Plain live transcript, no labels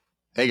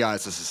Hey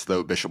guys, this is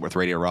Tho Bishop with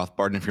Radio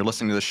Rothbard, and if you're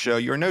listening to the show,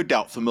 you're no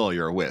doubt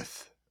familiar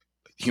with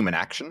Human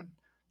Action,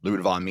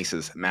 Ludwig von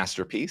Mises'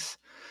 masterpiece.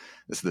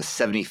 This is the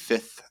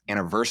 75th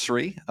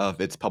anniversary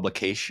of its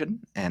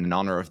publication, and in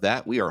honor of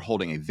that, we are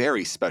holding a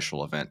very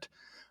special event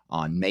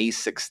on May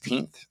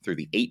 16th through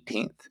the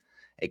 18th,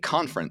 a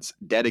conference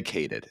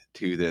dedicated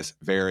to this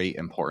very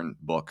important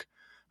book.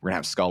 We're going to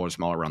have scholars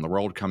from all around the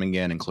world coming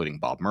in, including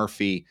Bob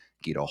Murphy,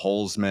 Guido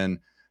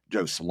Holzman,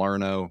 Joe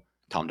Salerno,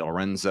 Tom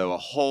DeLorenzo, a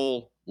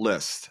whole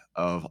list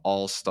of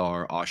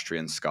all-star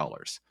Austrian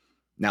scholars.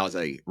 Now, as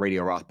a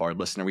Radio Rothbard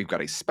listener, we've got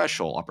a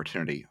special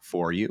opportunity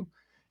for you.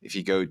 If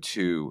you go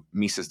to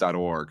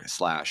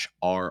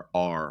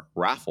Mises.org/RR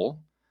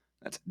raffle,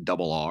 that's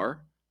double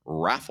R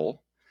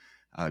raffle,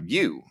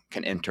 you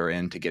can enter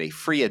in to get a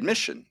free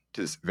admission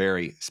to this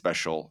very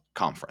special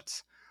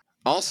conference.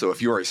 Also,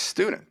 if you're a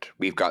student,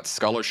 we've got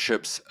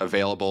scholarships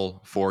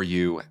available for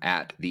you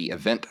at the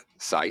event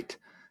site,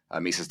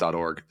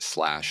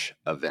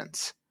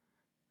 Mises.org/events.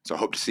 So I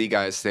hope to see you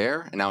guys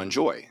there, and now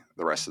enjoy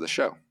the rest of the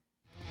show.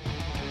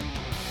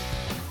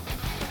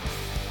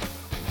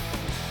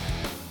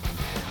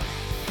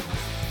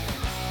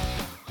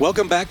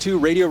 Welcome back to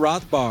Radio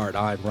Rothbard.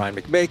 I'm Ryan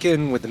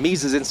McBacon with the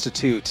Mises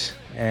Institute,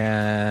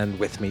 and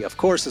with me, of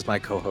course, is my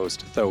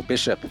co-host, Tho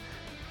Bishop.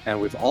 And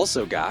we've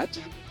also got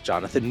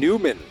Jonathan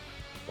Newman,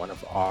 one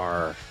of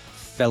our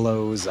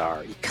fellows,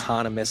 our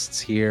economists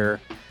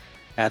here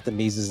at the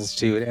Mises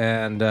Institute.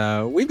 And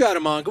we've got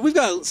him on. We've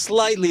got a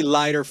slightly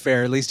lighter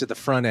fare, at least at the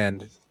front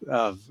end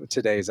of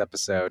today's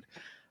episode.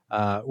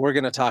 We're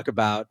going to talk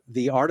about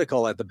the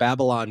article at the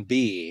Babylon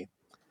Bee,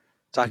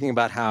 talking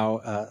about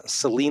how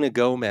Selena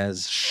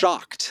Gomez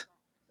shocked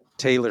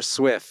Taylor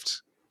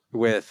Swift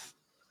with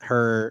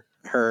her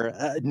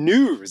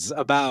news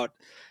about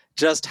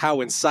just how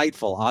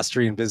insightful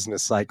Austrian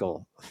business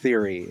cycle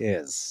theory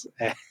is.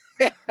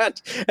 And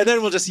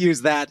then we'll just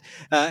use that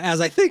as,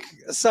 I think,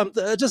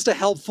 just a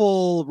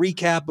helpful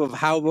recap of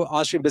how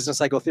Austrian business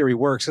cycle theory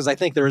works, because I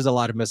think there is a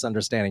lot of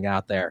misunderstanding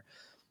out there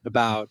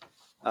about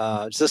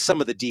just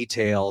some of the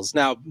details.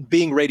 Now,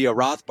 being Radio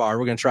Rothbard,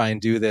 we're going to try and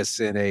do this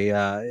in a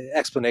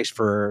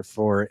explanation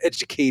for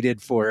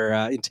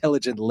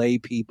intelligent lay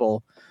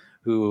people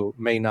who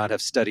may not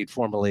have studied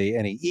formally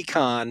any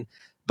econ,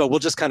 but we'll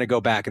just kind of go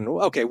back and,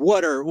 okay,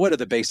 what are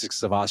the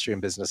basics of Austrian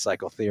business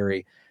cycle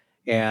theory?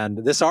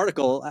 And this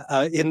article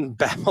in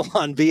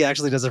Babylon Bee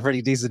actually does a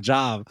pretty decent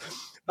job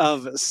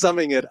of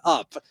summing it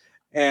up.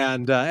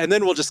 And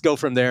then we'll just go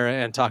from there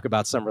and talk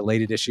about some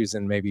related issues,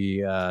 and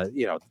maybe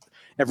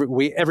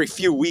every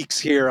few weeks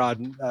here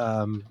on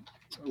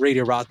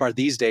Radio Rothbard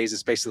these days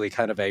is basically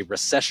kind of a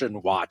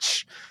recession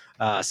watch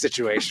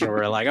situation where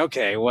we're like,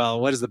 okay, well,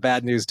 what does the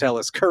bad news tell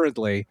us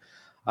currently?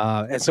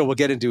 And so we'll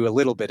get into a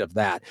little bit of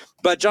that.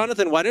 But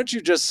Jonathan, why don't you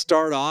just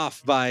start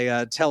off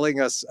by telling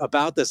us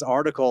about this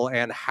article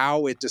and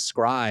how it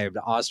described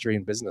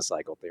Austrian business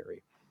cycle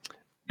theory?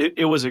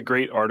 It was a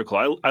great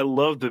article. I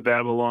love the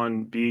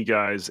Babylon Bee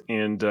guys,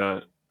 and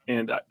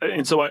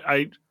so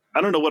I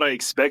don't know what I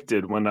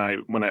expected when I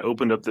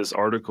opened up this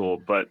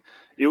article, but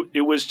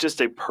it was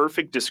just a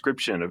perfect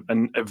description of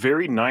a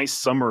very nice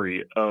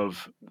summary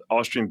of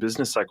Austrian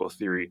business cycle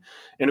theory.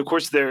 And of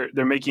course, they're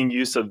making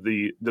use of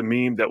the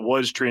meme that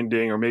was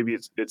trending, or maybe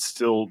it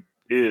still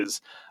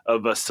is,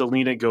 of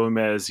Selena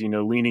Gomez,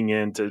 leaning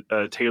into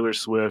Taylor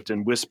Swift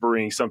and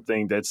whispering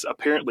something that's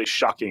apparently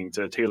shocking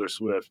to Taylor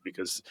Swift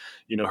because,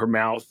 her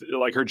mouth,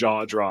 like her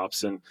jaw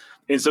drops. And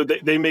so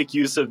they make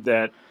use of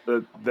that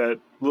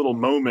little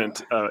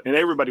moment, and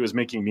everybody was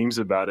making memes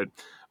about it.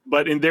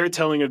 But in their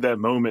telling of that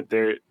moment,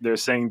 they're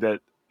saying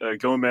that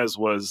Gomez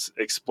was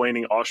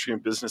explaining Austrian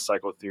business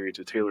cycle theory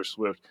to Taylor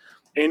Swift.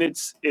 And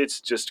it's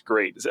just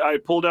great. I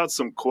pulled out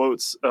some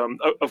quotes.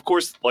 Of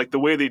course, like the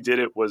way they did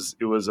it was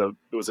a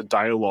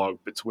dialogue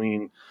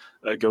between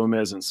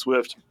Gomez and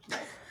Swift.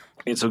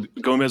 And so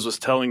Selena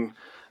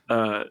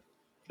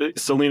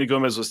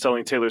Gomez was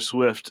telling Taylor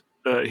Swift,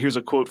 here's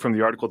a quote from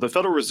the article: "The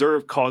Federal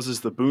Reserve causes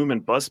the boom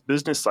and bust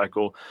business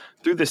cycle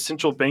through the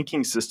central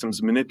banking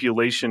system's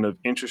manipulation of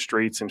interest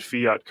rates and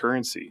fiat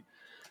currency.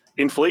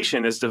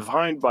 Inflation, as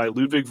defined by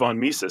Ludwig von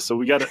Mises," so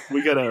we got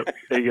a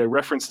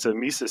reference to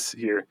Mises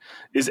here,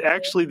 "is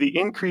actually the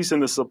increase in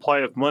the supply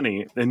of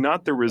money and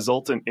not the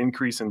resultant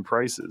increase in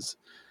prices.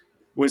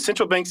 When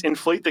central banks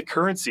inflate the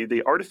currency,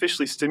 they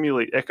artificially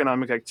stimulate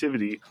economic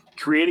activity,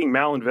 creating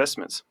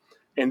malinvestments."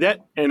 And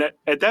at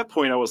that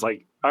point,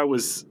 I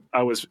was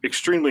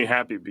extremely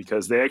happy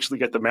because they actually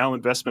get the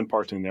malinvestment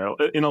part in there.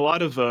 In a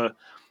lot of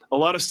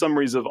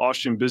summaries of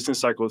Austrian business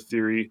cycle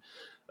theory,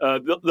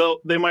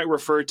 they might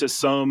refer to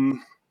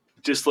some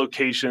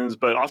dislocations,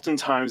 but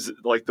oftentimes,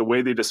 like, the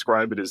way they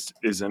describe it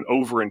is an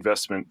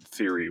overinvestment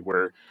theory,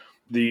 where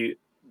the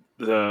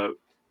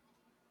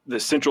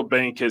central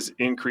bank has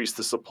increased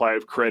the supply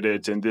of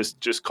credit, and this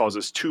just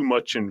causes too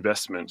much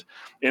investment.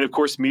 And of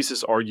course,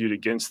 Mises argued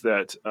against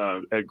that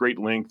at great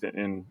length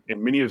in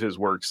many of his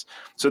works.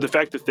 So the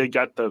fact that they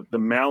got the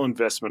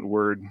malinvestment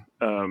word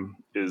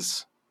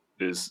is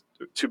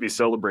to be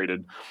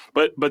celebrated.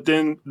 But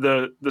then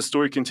the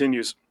story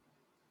continues.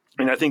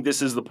 And I think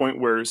this is the point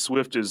where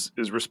Swift is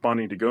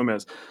responding to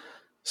Gomez.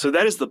 So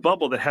that is the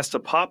bubble that has to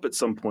pop at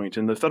some point,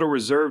 and the Federal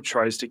Reserve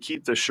tries to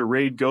keep the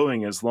charade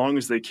going as long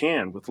as they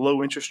can with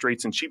low interest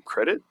rates and cheap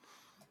credit.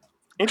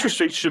 Interest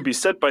rates should be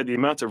set by the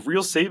amount of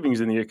real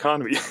savings in the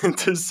economy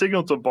to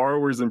signal to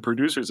borrowers and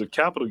producers of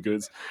capital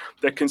goods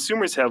that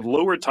consumers have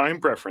lower time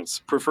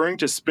preference, preferring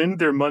to spend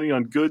their money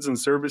on goods and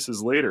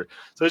services later.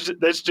 So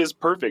that's just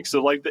perfect.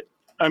 So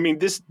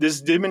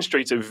this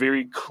demonstrates a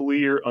very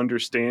clear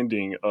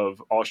understanding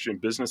of Austrian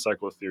business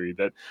cycle theory,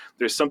 that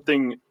there's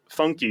something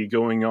funky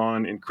going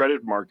on in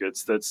credit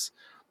markets that's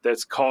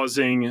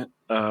causing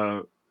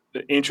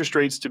interest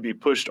rates to be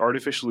pushed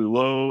artificially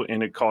low,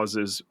 and it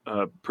causes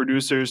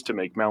producers to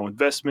make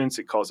malinvestments.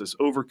 It causes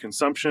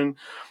overconsumption,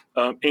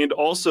 and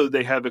also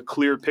they have a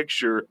clear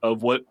picture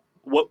of what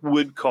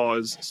would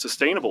cause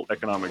sustainable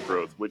economic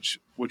growth, which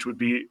would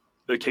be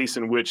the case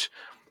in which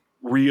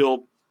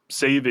real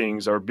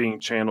savings are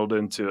being channeled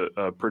into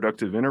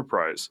productive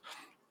enterprise.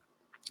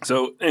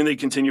 So, and they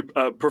continue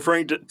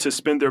preferring to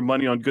spend their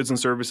money on goods and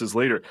services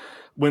later.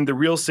 When the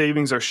real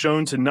savings are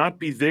shown to not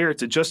be there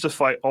to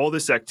justify all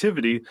this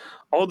activity,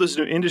 all those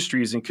new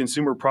industries and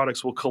consumer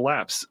products will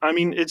collapse. I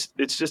mean, it's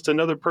just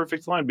another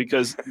perfect line,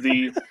 because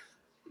the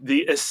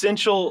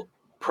essential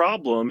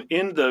problem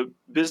in the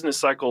business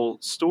cycle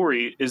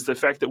story is the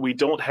fact that we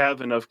don't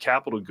have enough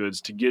capital goods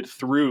to get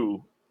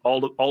through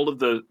all of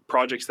the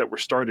projects that were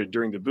started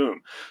during the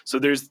boom. So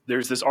there's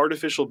this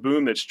artificial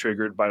boom that's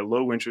triggered by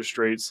low interest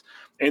rates,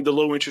 and the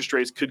low interest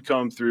rates could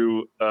come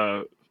through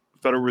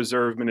Federal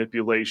Reserve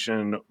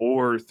manipulation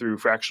or through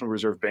fractional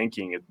reserve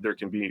banking. There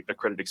can be a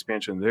credit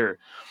expansion there.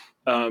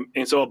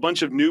 And so a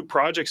bunch of new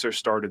projects are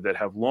started that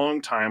have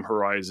long time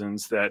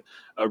horizons, that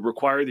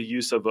require the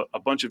use of a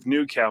bunch of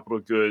new capital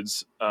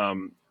goods.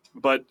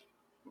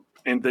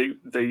 And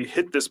they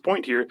hit this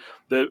point here,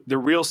 the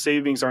real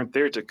savings aren't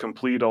there to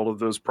complete all of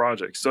those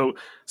projects.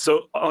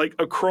 So like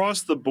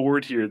across the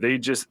board here, they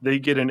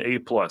get an A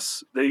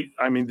plus.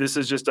 This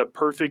is just a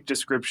perfect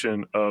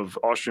description of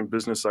Austrian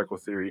business cycle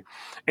theory.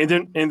 And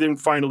then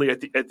finally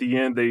at the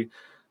end,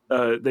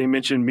 they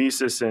mention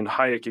Mises and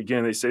Hayek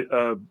again. They say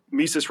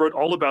Mises wrote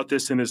all about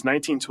this in his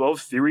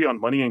 1912 Theory on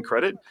Money and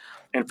Credit,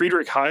 and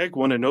Friedrich Hayek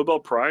won a Nobel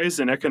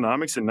Prize in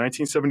economics in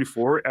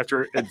 1974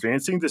 after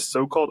advancing this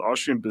so-called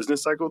Austrian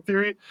business cycle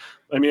theory.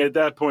 I mean, at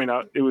that point,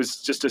 it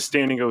was just a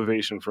standing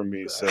ovation from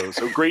me. So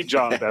great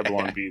job,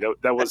 Babylon Bee.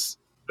 That was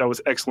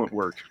excellent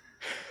work.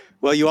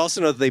 Well, you also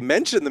know that they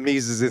mentioned the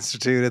Mises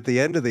Institute at the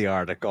end of the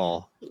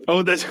article.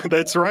 Oh,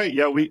 that's right.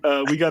 Yeah, we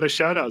got a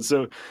shout out.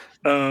 So,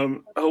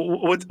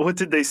 what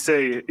did they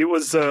say? It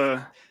was.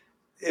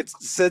 It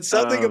said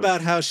something about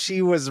how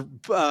she was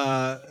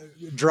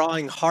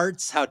drawing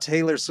hearts, how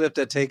Taylor Swift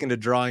had taken to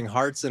drawing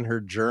hearts in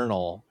her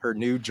journal, her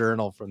new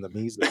journal from the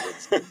Mises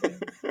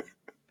Institute.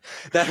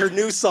 That her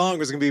new song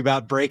was going to be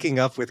about breaking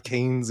up with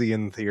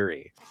Keynesian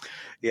theory.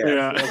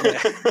 Yeah.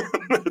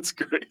 That's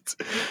great.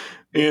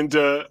 And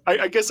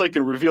I guess I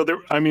can reveal that.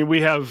 I mean,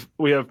 we have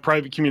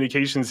private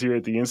communications here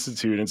at the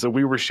Institute, and so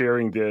we were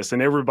sharing this,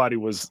 and everybody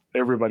was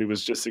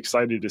just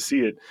excited to see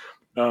it.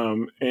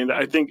 And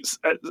I think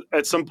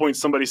at some point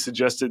somebody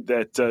suggested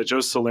that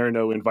Joe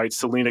Salerno invite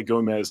Selena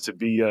Gomez to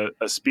be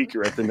a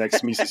speaker at the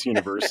next Mises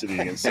University.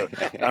 And so,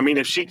 I mean,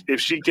 if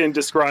she can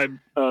describe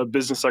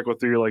business cycle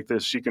theory like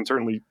this, she can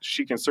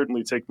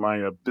certainly take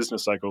my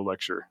business cycle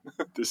lecture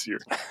this year.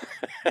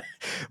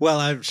 Well,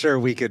 I'm sure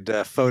we could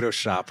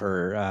Photoshop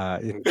her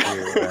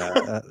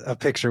into a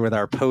picture with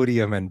our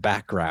podium and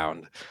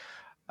background.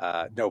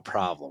 No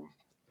problem.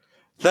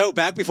 Though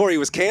back before he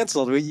was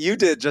canceled, you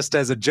did, just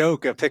as a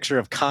joke, a picture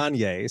of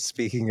Kanye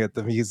speaking at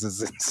the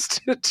Mises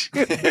Institute,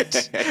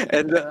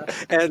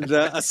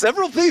 and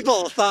several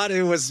people thought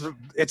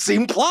it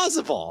seemed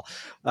plausible,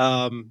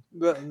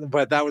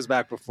 but that was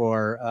back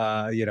before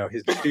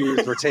his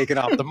shoes were taken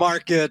off the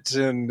market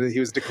and he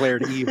was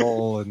declared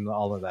evil and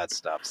all of that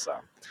stuff. So.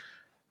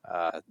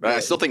 I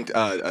still think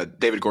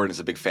David Gordon is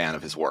a big fan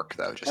of his work,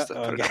 though. Just to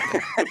put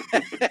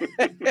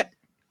it out there.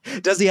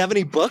 Does he have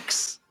any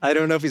books? I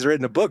don't know if he's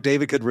written a book.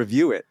 David could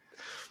review it.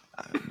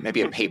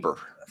 Maybe a paper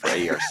for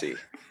AERC.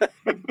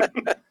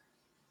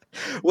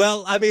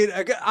 Well, I mean,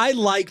 I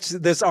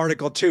liked this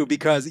article too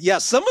because,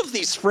 some of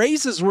these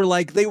phrases were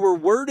like, they were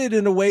worded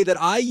in a way that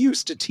I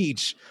used to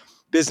teach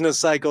business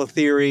cycle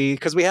theory,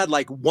 because we had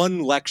like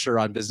one lecture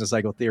on business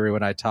cycle theory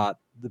when I taught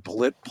the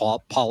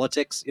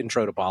politics,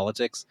 intro to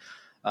politics,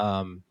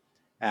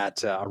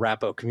 at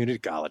Arapahoe Community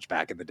College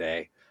back in the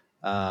day.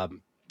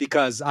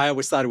 Because I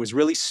always thought it was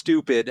really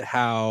stupid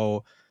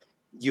how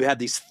you had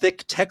these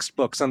thick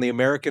textbooks on the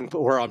American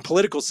or on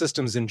political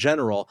systems in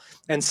general,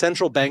 and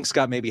central banks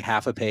got maybe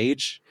half a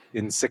page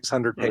in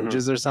 600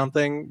 pages or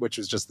something, which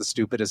was just the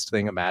stupidest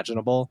thing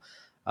imaginable.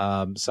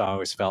 So I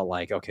always felt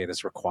like, okay,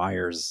 this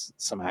requires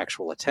some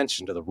actual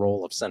attention to the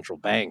role of central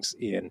banks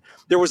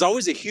there was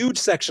always a huge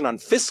section on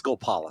fiscal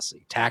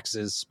policy,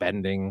 taxes,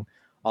 spending,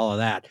 all of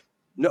that.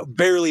 No,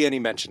 barely any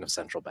mention of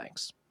central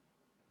banks.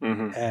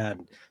 Mm-hmm.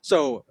 And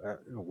so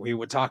we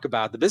would talk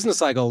about the business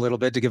cycle a little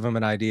bit to give them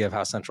an idea of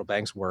how central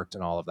banks worked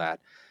and all of that.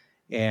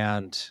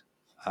 And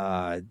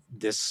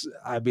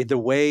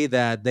the way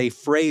that they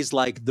phrase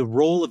like the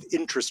role of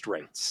interest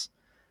rates,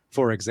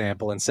 for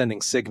example, and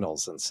sending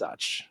signals and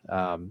such,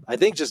 I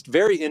think just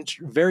very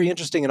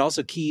interesting, and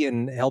also key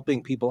in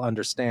helping people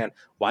understand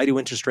why do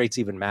interest rates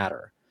even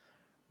matter,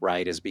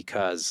 right? Is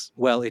because,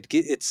 well,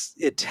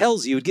 it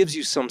tells you, it gives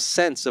you some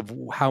sense of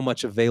how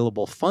much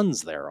available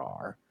funds there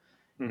are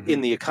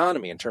in the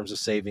economy in terms of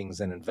savings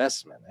and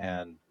investment.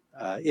 And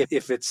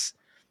if it's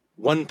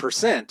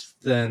 1%,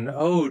 then,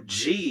 oh,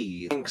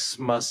 gee, banks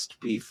must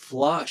be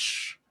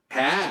flush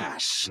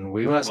cash. And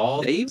we must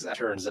all save that.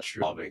 Turns out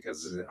true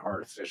because it's an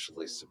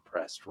artificially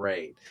suppressed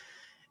rate.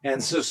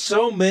 And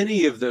so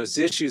many of those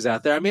issues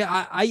out there. I mean,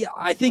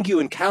 I think you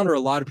encounter a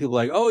lot of people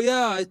like, oh,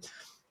 yeah,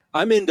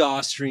 I'm into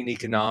Austrian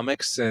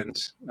economics and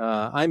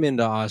I'm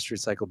into Austrian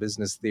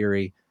psychobusiness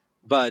theory,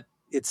 but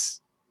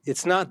it's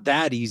not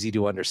that easy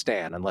to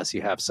understand unless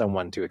you have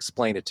someone to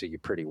explain it to you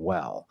pretty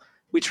well.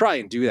 We try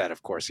and do that,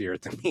 of course, here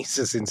at the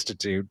Mises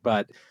Institute,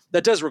 but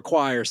that does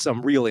require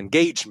some real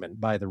engagement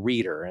by the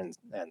reader and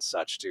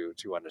such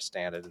to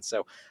understand it. And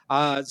so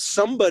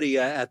somebody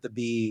at the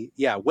B,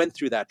 went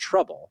through that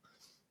trouble,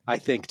 I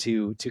think,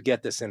 to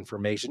get this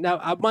information.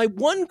 Now, my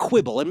one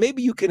quibble, and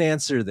maybe you can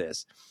answer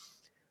this,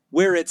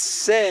 where it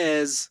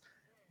says,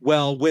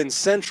 well, when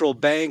central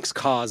banks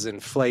cause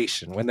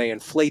inflation, when they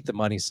inflate the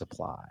money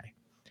supply,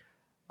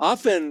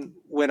 often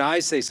when I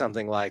say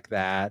something like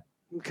that,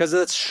 because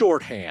that's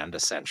shorthand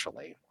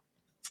essentially,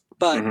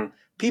 but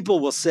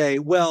people will say,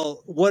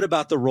 well, what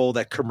about the role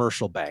that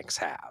commercial banks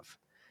have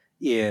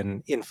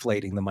in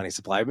inflating the money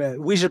supply?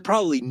 We should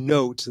probably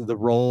note the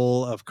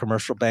role of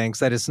commercial banks,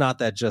 that it's not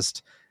that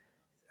just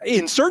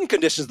in certain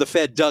conditions, the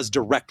Fed does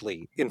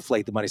directly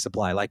inflate the money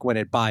supply, like when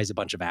it buys a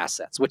bunch of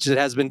assets, which it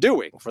has been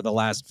doing for the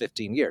last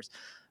 15 years.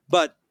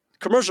 But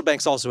commercial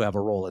banks also have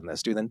a role in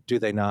this, do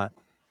they not?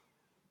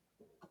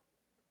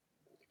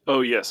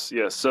 Oh, yes.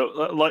 So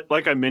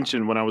like I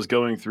mentioned when I was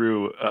going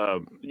through,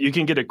 you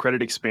can get a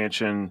credit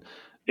expansion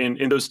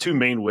in those two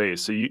main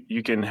ways. So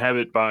you can have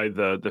it by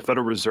the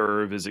Federal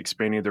Reserve is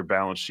expanding their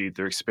balance sheet,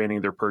 they're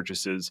expanding their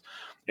purchases.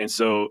 And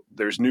so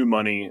there's new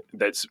money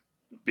that's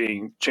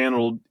being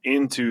channeled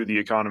into the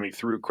economy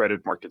through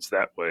credit markets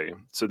that way.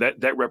 So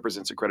that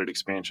represents a credit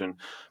expansion.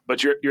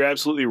 But you're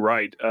absolutely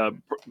right.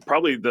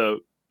 Probably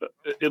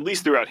at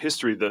least throughout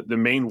history, the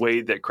main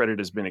way that credit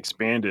has been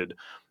expanded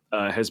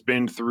has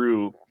been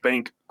through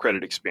bank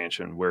credit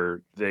expansion,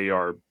 where they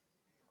are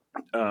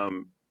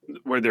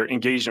where they're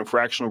engaged in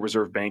fractional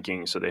reserve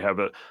banking. So they have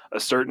a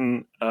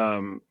certain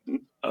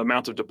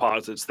amount of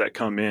deposits that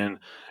come in,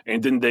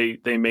 and then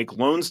they make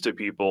loans to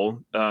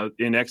people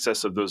in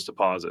excess of those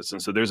deposits.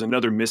 And so there's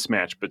another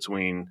mismatch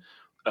between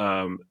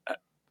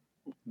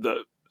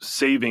the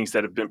savings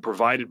that have been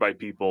provided by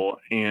people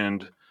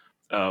and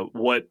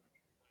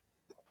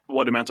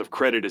what amount of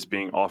credit is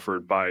being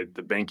offered by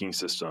the banking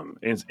system.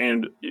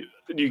 And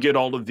you get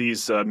all of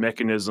these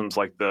mechanisms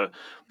like the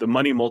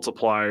money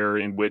multiplier,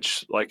 in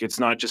which like it's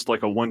not just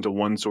like a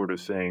one-to-one sort of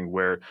thing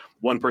where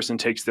one person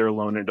takes their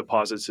loan and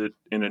deposits it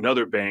in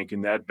another bank,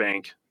 and that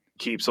bank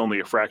keeps only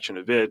a fraction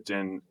of it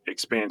and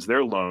expands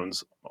their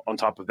loans on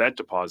top of that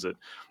deposit.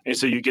 And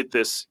so you get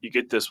this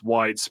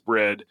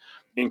widespread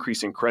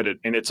increase in credit,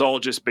 and it's all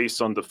just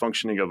based on the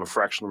functioning of a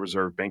fractional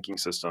reserve banking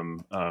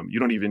system. You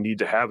don't even need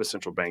to have a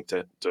central bank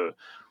to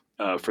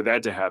for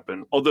that to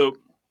happen. Although,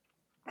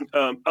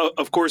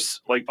 of course,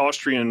 like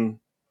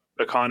Austrian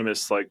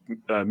economists like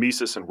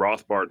Mises and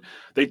Rothbard,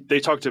 they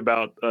talked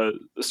about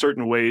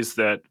certain ways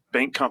that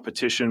bank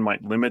competition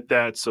might limit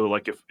that. So,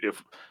 like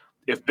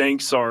if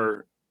banks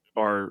are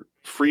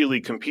freely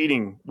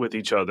competing with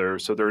each other,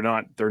 so they're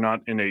not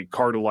in a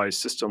cartelized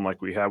system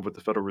like we have with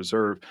the Federal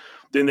Reserve,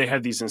 then they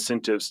have these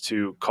incentives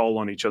to call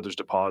on each other's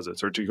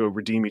deposits or to go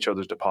redeem each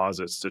other's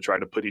deposits to try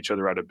to put each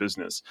other out of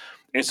business.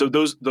 And so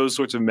those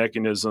sorts of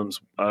mechanisms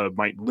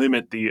might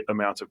limit the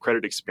amount of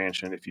credit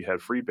expansion if you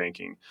had free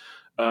banking.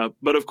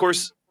 But of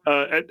course,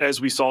 as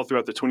we saw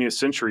throughout the 20th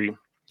century,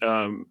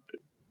 in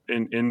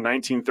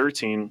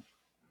 1913,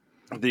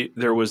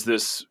 there was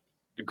this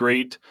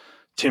great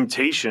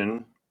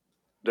temptation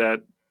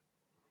that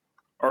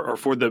are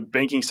for the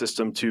banking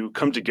system to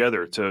come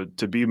together,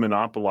 to be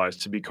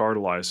monopolized, to be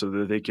cartelized, so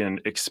that they can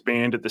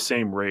expand at the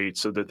same rate,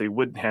 so that they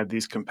wouldn't have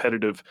these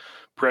competitive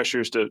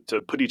pressures to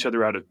put each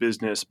other out of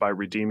business by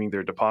redeeming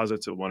their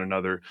deposits of one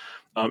another.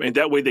 And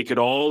that way they could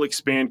all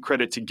expand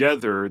credit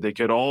together. They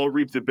could all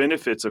reap the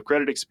benefits of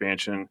credit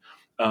expansion.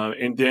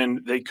 And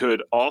then they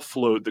could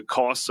offload the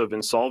costs of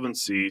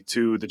insolvency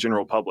to the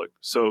general public.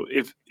 So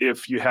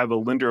if you have a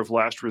lender of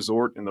last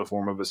resort in the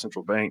form of a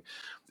central bank,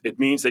 it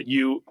means that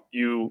you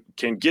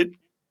can get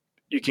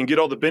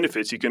all the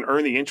benefits. You can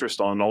earn the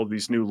interest on all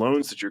these new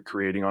loans that you're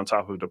creating on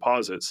top of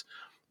deposits.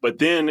 But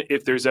then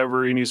if there's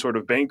ever any sort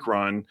of bank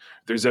run,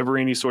 there's ever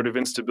any sort of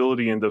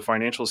instability in the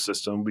financial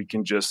system, we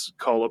can just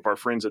call up our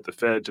friends at the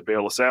Fed to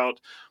bail us out.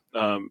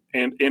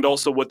 And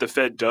also what the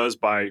Fed does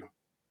by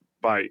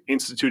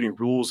instituting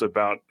rules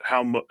about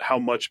how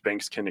much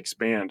banks can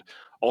expand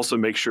also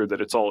make sure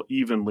that it's all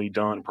evenly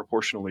done,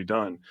 proportionally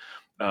done.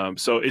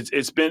 So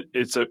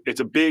it's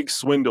a big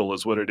swindle,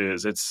 is what it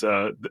is. It's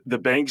the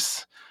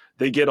banks,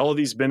 they get all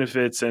these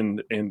benefits,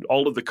 and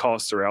all of the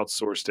costs are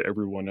outsourced to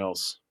everyone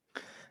else.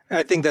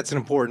 I think that's an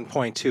important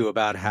point, too,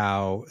 about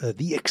how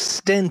the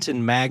extent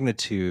and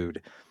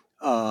magnitude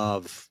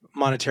of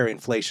monetary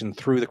inflation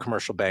through the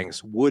commercial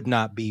banks would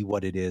not be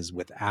what it is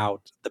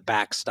without the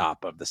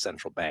backstop of the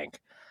central bank.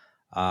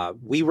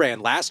 We ran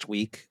last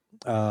week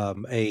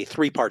a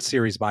 3-part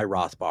series by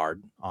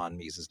Rothbard on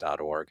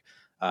Mises.org.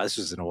 This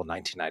was an old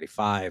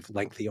 1995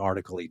 lengthy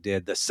article he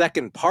did. The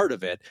second part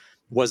of it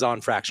was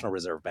on fractional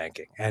reserve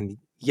banking. And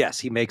yes,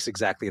 he makes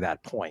exactly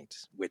that point,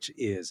 which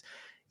is,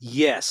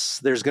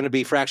 yes, there's going to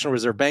be fractional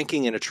reserve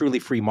banking in a truly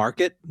free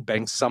market.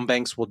 Some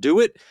banks will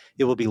do it.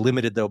 It will be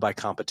limited, though, by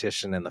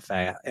competition and the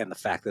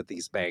fact that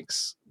these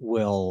banks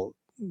will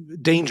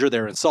danger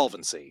their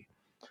insolvency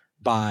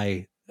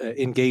by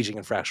engaging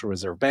in fractional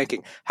reserve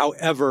banking.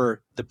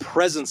 However, the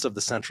presence of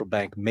the central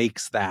bank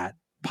makes that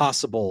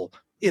possible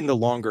in the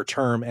longer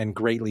term and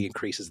greatly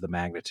increases the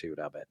magnitude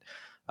of it.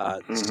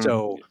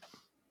 So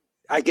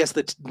I guess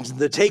the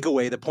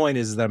takeaway, the point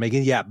is that I'm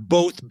making,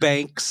 both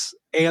banks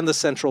and the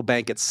central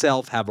bank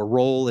itself have a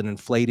role in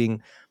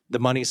inflating the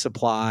money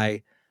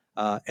supply.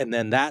 And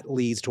then that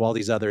leads to all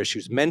these other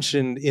issues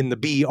mentioned in the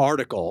B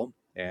article.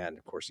 And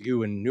of course,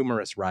 you and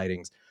numerous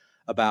writings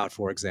about,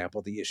 for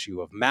example, the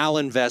issue of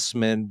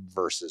malinvestment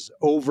versus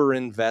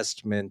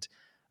overinvestment,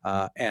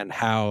 and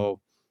how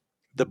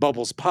the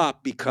bubbles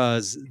pop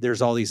because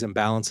there's all these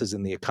imbalances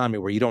in the economy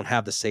where you don't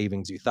have the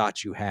savings you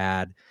thought you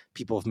had.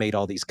 People have made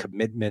all these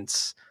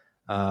commitments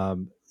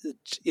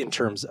in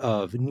terms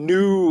of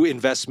new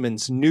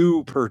investments,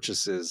 new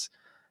purchases,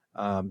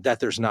 that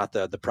there's not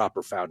the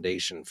proper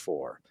foundation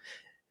for.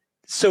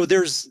 So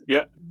this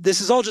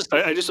is all just...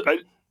 I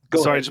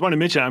just want to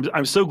mention,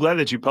 I'm so glad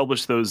that you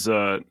published those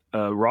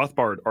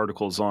Rothbard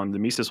articles on the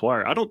Mises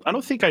Wire. I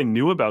don't think I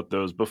knew about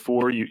those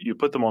before you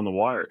put them on the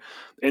wire,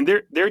 and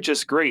they're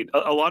just great.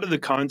 A lot of the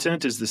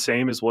content is the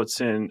same as what's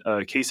in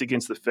Case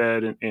Against the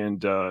Fed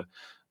and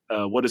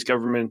What Has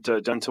Government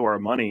Done to Our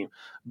Money,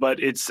 but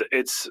it's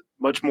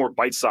much more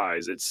bite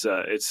size.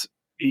 It's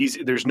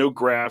easy. There's no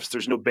graphs.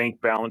 There's no bank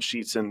balance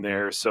sheets in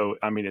there. So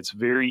I mean, it's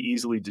very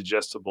easily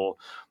digestible.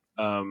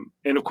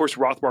 And of course,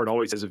 Rothbard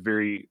always has a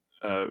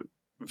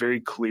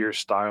very clear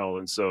style,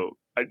 and so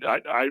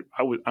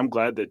I'm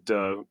glad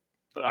that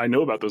I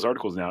know about those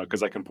articles now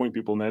because I can point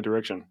people in that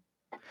direction.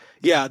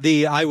 Yeah,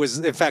 I was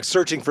in fact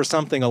searching for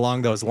something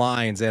along those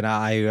lines, and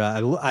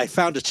I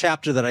found a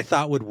chapter that I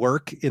thought would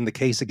work in the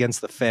Case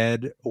Against the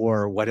Fed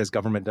or What Has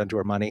Government Done to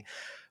Our Money.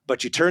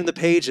 But you turn the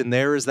page and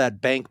there is that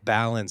bank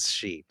balance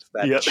sheet,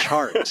 that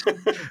chart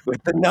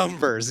with the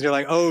numbers, and you're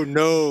like, oh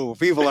no,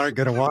 people aren't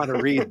going to want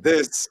to read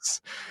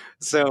this.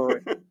 So,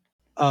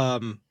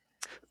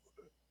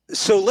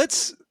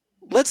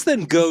 let's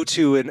then go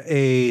to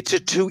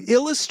to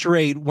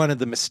illustrate one of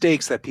the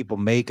mistakes that people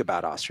make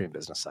about Austrian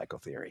business cycle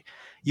theory.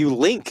 You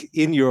link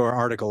in your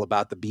article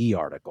about the B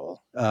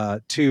article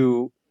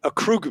to a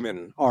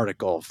Krugman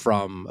article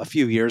from a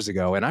few years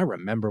ago, and I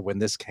remember when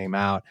this came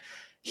out,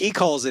 he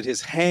calls it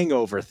his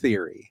hangover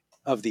theory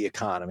of the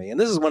economy, and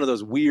this is one of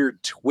those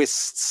weird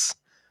twists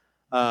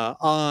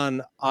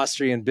on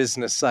Austrian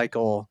business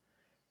cycle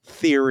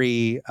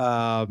theory,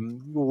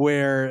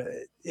 where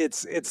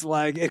it's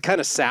like, it kind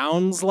of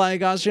sounds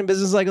like Austrian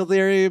business cycle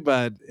theory,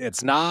 but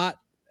it's not,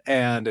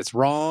 and it's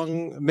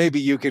wrong. Maybe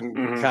you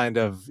can kind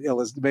of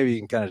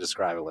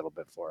describe a little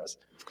bit for us.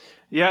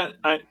 Yeah,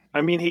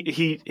 I mean,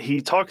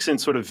 he talks in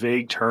sort of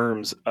vague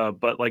terms,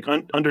 but like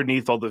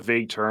underneath all the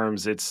vague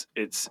terms, it's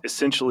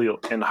essentially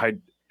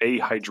a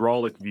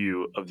hydraulic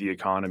view of the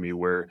economy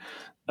where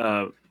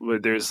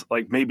there's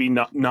like maybe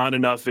not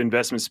enough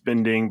investment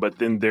spending, but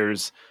then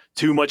there's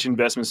too much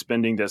investment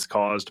spending that's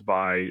caused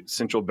by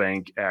central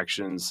bank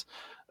actions,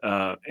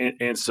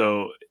 and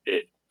so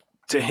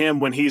to him,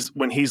 when he's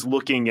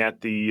looking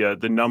at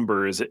the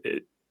numbers,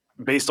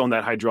 based on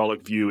that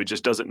hydraulic view, it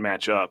just doesn't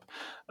match up.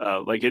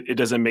 It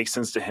doesn't make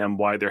sense to him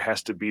why there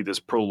has to be this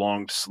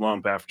prolonged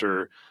slump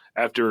after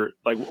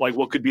like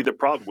what could be the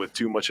problem with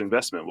too much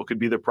investment? What could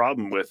be the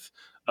problem with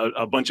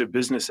a bunch of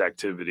business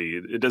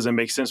activity? It doesn't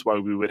make sense why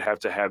we would have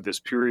to have this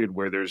period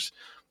where there's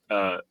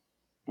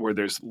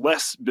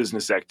less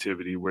business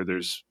activity,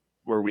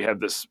 where we have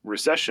this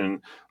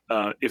recession,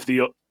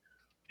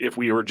 if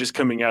we were just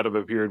coming out of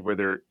a period where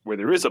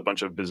there is a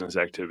bunch of business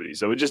activity.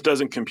 So it just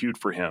doesn't compute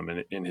for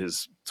him in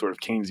his sort of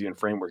Keynesian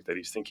framework that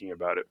he's thinking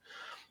about it.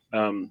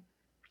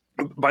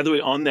 By the way,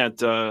 on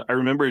that, I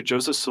remember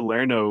Joseph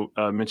Salerno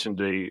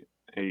mentioned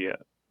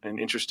an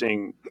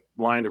interesting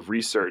line of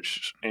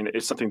research, and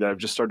it's something that I've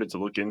just started to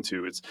look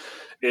into.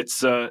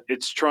 It's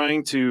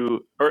trying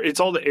to, or it's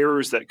all the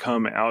errors that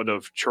come out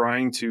of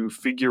trying to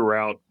figure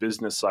out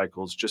business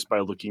cycles just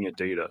by looking at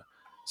data.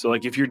 So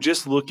like if you're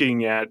just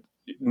looking at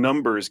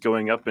numbers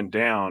going up and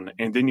down,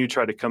 and then you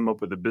try to come up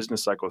with a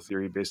business cycle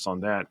theory based on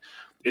that,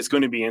 it's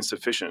going to be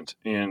insufficient.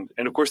 And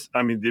of course,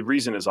 I mean, the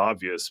reason is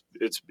obvious.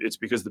 It's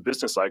because the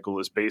business cycle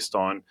is based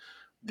on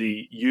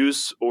the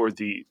use or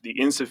the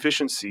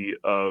insufficiency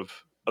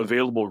of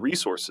available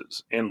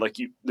resources. And like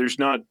there's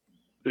not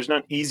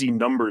easy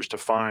numbers to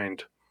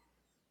find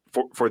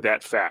for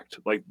that fact.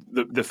 Like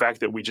the fact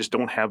that we just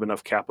don't have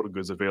enough capital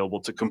goods available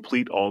to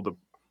complete all the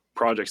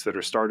projects that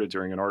are started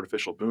during an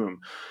artificial boom.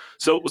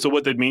 So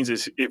what that means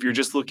is if you're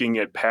just looking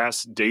at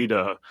past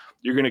data,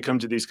 you're going to come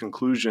to these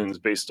conclusions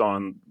based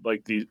on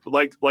like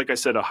I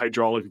said, a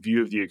hydraulic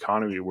view of the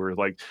economy, where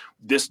like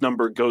this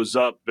number goes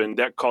up and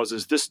that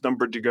causes this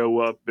number to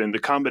go up, and the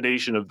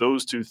combination of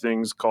those two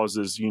things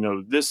causes,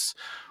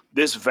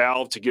 this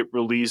valve to get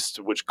released,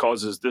 which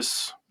causes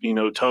this,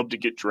 tub to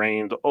get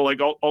drained.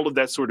 All of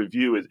that sort of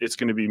view, it's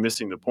going to be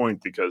missing the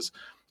point, because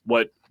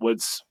what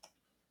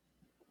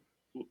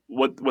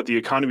the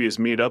economy is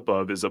made up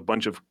of is a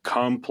bunch of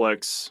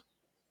complex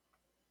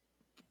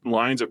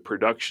lines of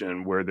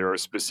production where there are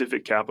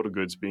specific capital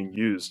goods being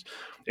used,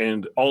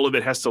 and all of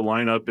it has to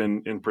line up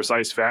in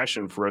precise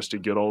fashion for us to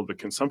get all of the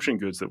consumption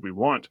goods that we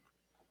want.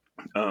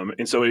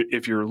 And so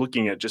if you're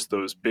looking at just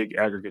those big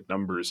aggregate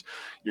numbers,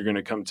 you're going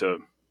to come to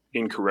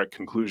incorrect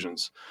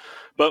conclusions.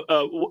 But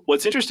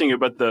what's interesting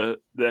about the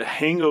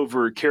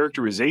hangover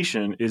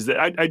characterization is that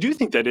I do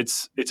think that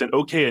it's an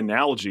okay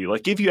analogy.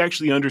 Like if you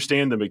actually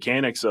understand the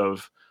mechanics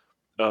of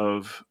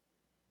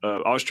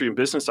Austrian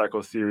business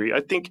cycle theory, I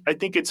think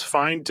it's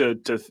fine to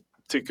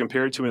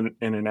compare it to an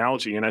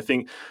analogy. And I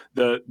think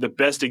the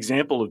best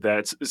example of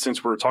that,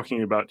 since we're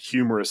talking about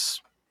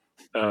humorous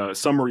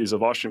summaries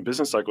of Austrian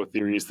business cycle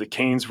theory, is the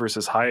Keynes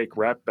versus Hayek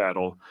rap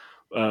battle,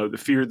 the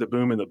Fear, the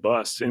Boom, and the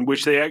Bust, in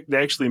which they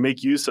actually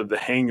make use of the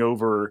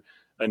hangover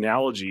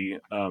analogy,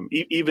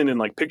 even in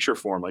like picture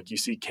form. Like you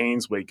see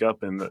Keynes wake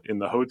up in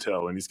the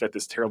hotel and he's got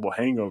this terrible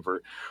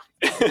hangover,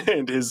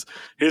 and his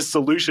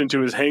solution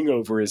to his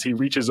hangover is he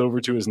reaches over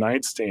to his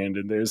nightstand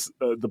and there's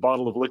the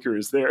bottle of liquor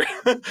is there,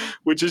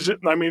 which is,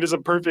 is a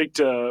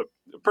perfect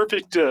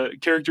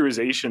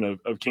characterization of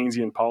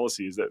Keynesian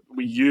policies, that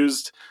we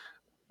used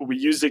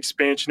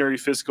expansionary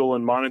fiscal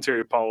and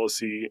monetary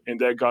policy, and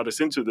that got us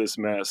into this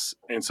mess.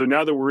 And so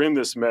now that we're in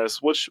this mess,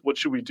 what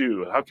should we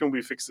do? How can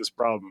we fix this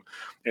problem?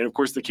 And of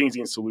course, the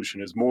Keynesian solution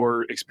is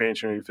more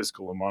expansionary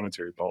fiscal and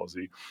monetary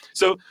policy.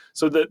 So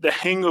the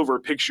hangover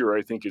picture,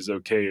 I think, is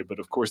okay, but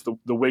of course,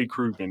 the way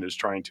Krugman is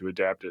trying to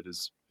adapt it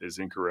is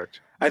incorrect.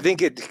 I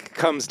think it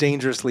comes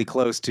dangerously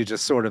close to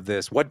just sort of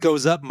this "what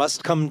goes up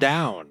must come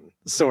down"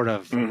 sort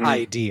of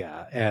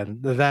idea.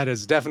 And that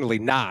is definitely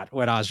not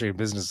what Austrian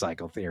business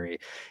cycle theory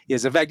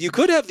is. In fact, you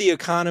could have the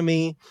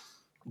economy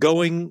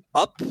going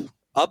up,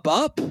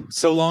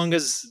 so long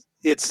as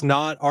it's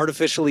not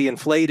artificially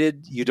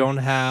inflated. You don't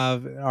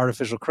have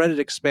artificial credit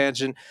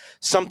expansion.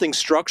 Something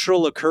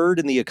structural occurred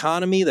in the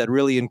economy that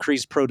really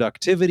increased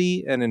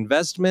productivity and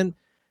investment.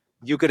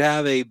 You could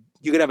have a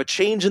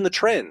change in the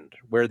trend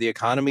where the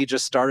economy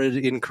just started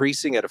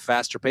increasing at a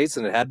faster pace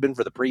than it had been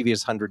for the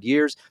previous 100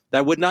 years.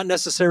 That would not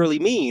necessarily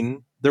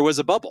mean there was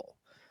a bubble.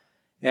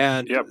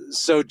 And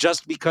so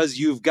just because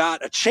you've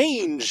got a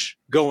change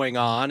going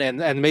on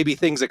and maybe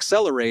things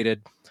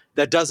accelerated,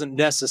 that doesn't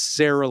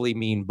necessarily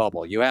mean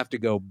bubble. You have to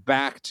go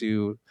back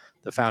to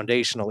the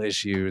foundational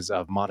issues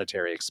of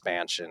monetary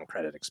expansion,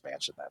 credit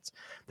expansion,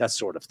 that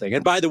sort of thing.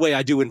 And by the way,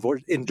 I do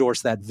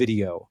endorse that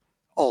video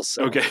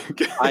also. Okay.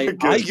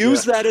 I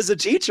used that as a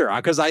teacher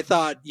because I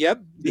thought,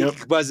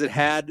 because it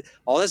had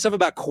all that stuff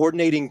about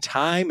coordinating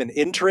time and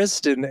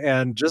interest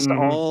and just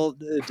all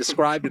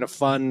described in a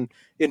fun,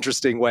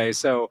 interesting way.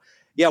 So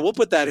we'll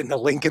put that in the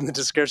link in the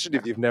description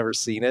if you've never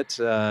seen it.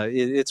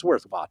 It's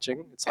worth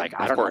watching. It's like,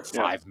 I don't know,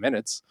 5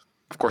 minutes.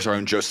 Of course, our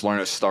own Joe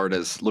Salerno starred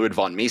as Louis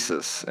von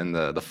Mises in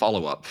the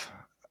follow-up.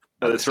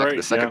 That's right.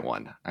 The second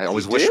one. I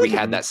always wish we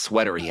had that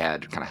sweater he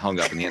had kind of hung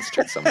up in the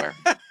institute somewhere.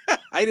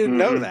 I didn't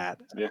know that.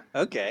 Yeah.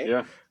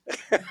 Okay.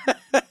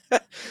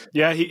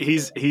 Yeah.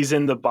 He's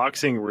in the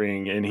boxing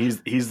ring, and he's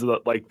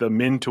the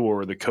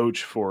mentor, the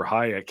coach for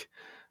Hayek,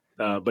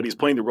 but he's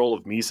playing the role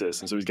of Mises,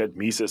 and so he's got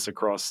Mises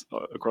across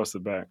the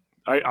back.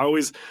 I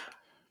always,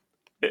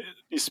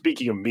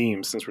 speaking of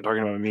memes, since we're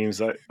talking about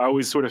memes, I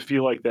always sort of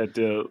feel like that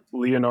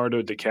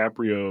Leonardo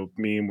DiCaprio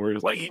meme where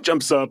like he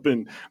jumps up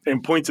and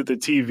points at the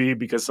TV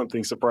because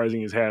something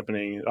surprising is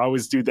happening. I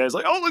always do that. It's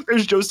like, oh, look,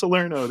 there's Joe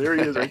Salerno. There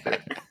he is right there.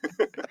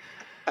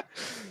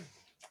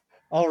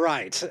 All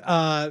right.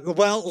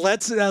 Well,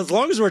 let's, as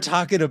long as we're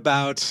talking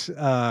about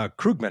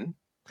Krugman,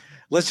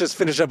 let's just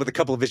finish up with a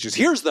couple of issues.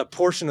 Here's the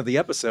portion of the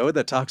episode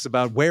that talks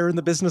about where in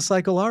the business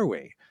cycle are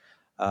we?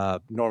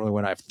 Normally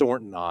when I have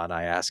Thornton on,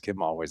 I ask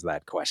him always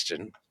that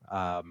question.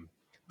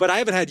 But I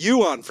haven't had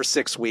you on for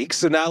 6 weeks,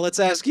 so now let's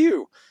ask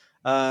you.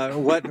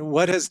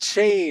 What has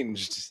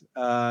changed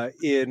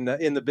in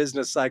the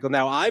business cycle?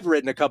 Now, I've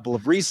written a couple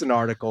of recent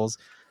articles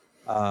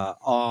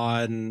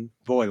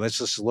let's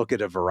just look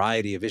at a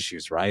variety of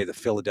issues, right? The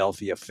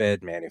Philadelphia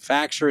Fed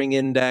Manufacturing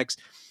Index,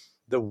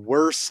 the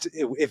worst,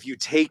 if you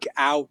take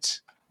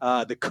out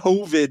the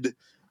COVID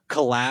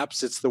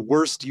collapse, it's the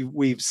worst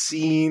we've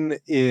seen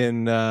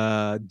in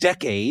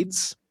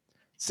decades,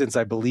 since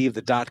I believe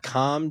the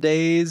dot-com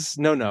days.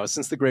 No,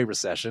 since the Great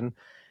Recession.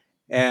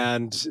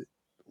 And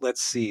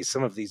let's see,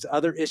 some of these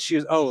other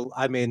issues. Oh,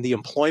 I mean, the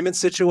employment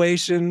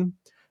situation.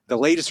 The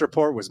latest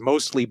report was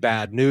mostly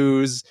bad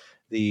news.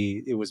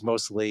 It was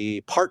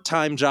mostly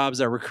part-time jobs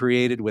that were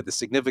created with a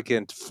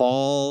significant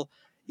fall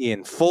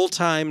in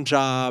full-time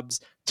jobs.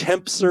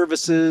 Temp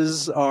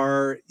services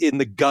are in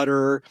the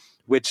gutter,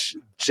 which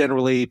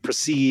generally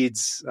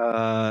precedes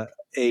a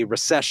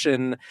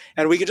recession.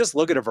 And we can just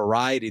look at a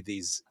variety of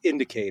these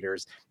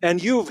indicators.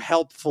 And you've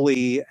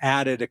helpfully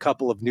added a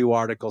couple of new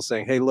articles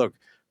saying, hey, look,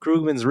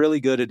 Krugman's really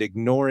good at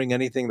ignoring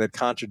anything that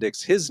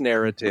contradicts his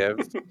narrative.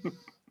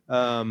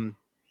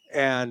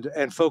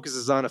 And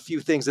focuses on a few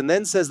things, and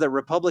then says that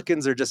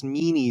Republicans are just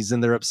meanies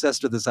and they're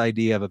obsessed with this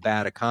idea of a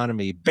bad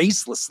economy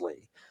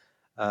baselessly.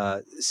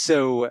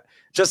 So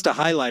just to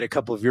highlight a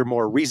couple of your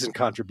more recent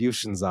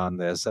contributions on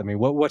this, I mean,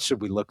 what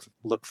should we look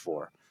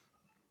for?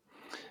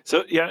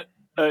 So yeah,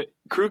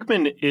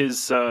 Krugman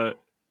is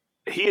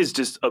he is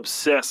just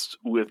obsessed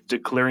with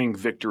declaring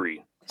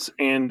victory.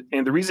 And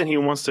the reason he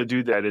wants to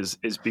do that is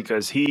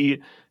because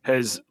he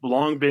has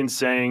long been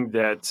saying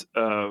that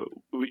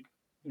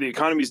the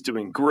economy is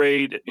doing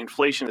great,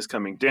 inflation is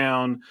coming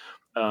down,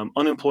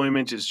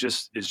 unemployment is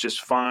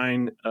just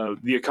fine,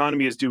 the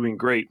economy is doing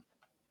great,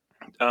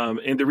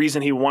 and the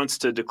reason he wants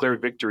to declare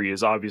victory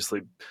is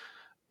obviously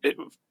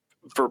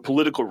for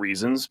political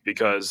reasons,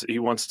 because he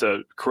wants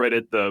to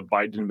credit the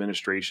Biden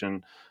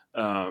administration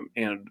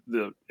and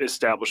the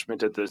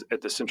establishment at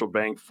the central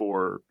bank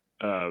for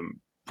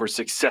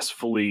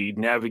successfully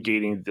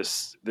navigating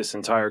this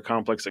entire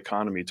complex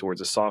economy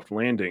towards a soft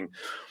landing.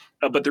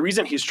 But the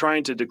reason he's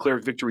trying to declare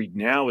victory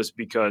now is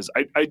because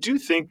I do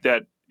think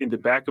that in the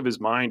back of his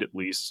mind, at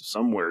least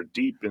somewhere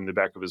deep in the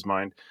back of his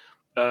mind,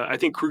 I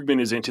think Krugman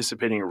is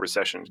anticipating a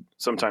recession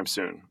sometime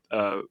soon.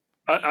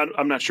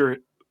 I'm not sure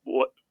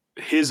what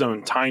his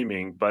own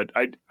timing, but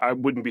I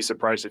wouldn't be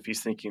surprised if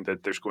he's thinking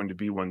that there's going to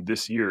be one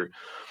this year.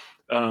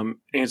 And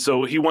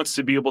so he wants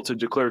to be able to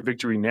declare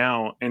victory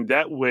now, and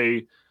that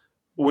way,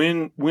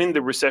 when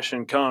the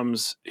recession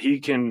comes, he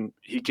can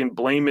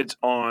blame it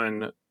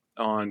on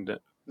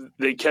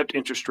they kept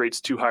interest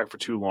rates too high for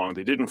too long.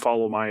 They didn't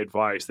follow my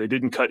advice. They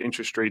didn't cut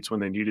interest rates when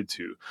they needed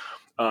to.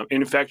 And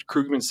in fact,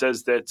 Krugman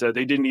says that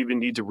they didn't even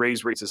need to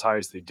raise rates as high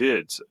as they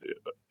did.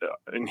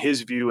 In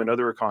his view and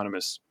other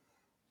economists,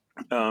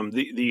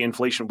 the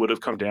inflation would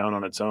have come down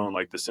on its own.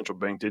 Like, the central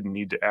bank didn't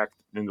need to act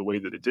in the way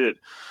that it did.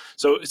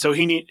 So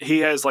he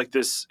has like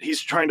this.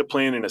 He's trying to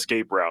plan an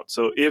escape route.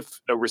 So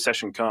if a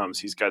recession comes,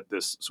 he's got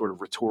this sort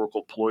of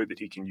rhetorical ploy that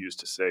he can use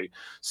to say,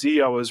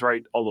 "See, I was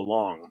right all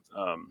along."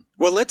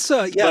 Well, let's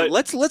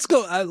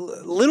go a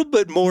little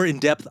bit more in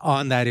depth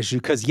on that issue,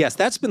 because yes,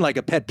 that's been like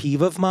a pet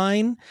peeve of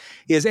mine.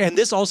 And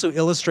this also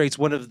illustrates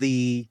one of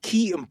the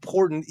key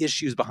important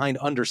issues behind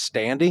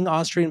understanding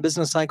Austrian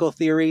business cycle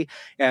theory,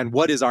 and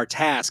what is our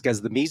task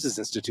as the Mises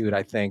Institute,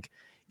 I think,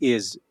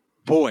 is,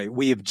 boy,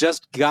 we have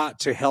just got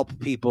to help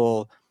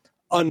people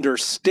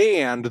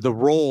understand the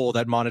role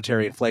that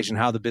monetary inflation,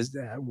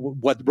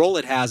 what role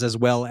it has, as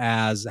well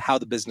as how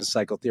the business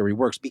cycle theory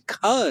works.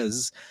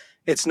 Because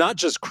it's not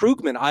just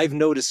Krugman. I've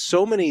noticed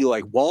so many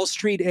like Wall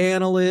Street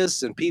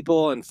analysts and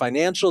people on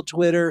financial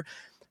Twitter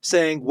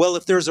saying, well,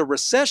 if there's a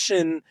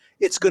recession,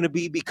 it's going to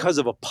be because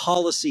of a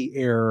policy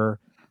error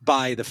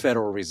by the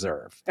Federal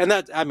Reserve. And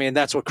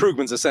that's what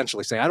Krugman's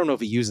essentially saying. I don't know if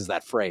he uses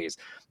that phrase,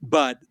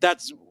 but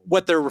that's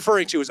what they're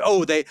referring to is,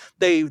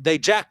 they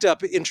jacked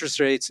up interest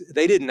rates.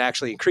 They didn't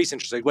actually increase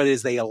interest rates. What it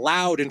is, they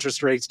allowed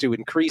interest rates to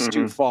increase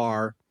too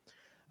far.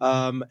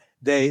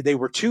 They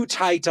were too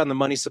tight on the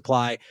money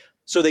supply.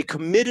 So they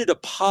committed a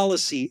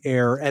policy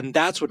error, and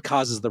that's what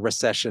causes the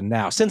recession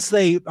now. Since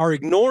they are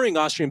ignoring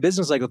Austrian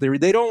business cycle theory,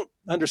 they don't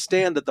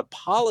understand that the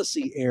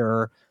policy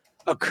error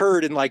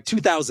occurred in like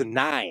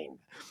 2009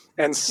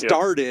 and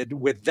started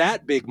with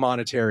that big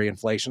monetary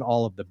inflation,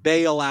 all of the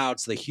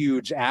bailouts, the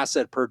huge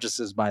asset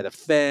purchases by the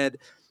Fed,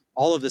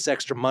 all of this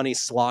extra money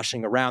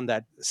sloshing around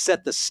that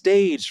set the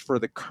stage for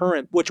the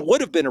current, which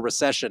would have been a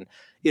recession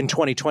in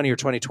 2020 or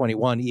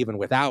 2021, even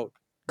without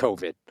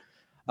COVID.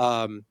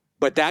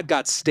 But that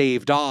got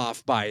staved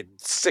off by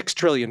 $6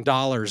 trillion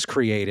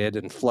created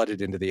and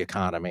flooded into the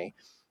economy.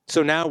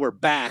 So now we're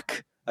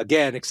back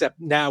again,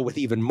 except now with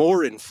even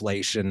more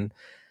inflation.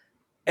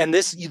 And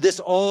this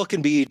all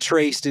can be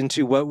traced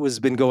into what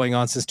was been going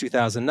on since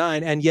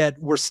 2009. And yet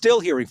we're still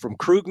hearing from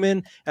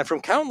Krugman and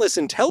from countless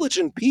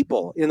intelligent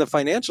people in the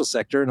financial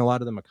sector, and a lot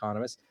of them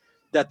economists,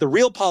 that the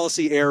real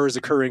policy error is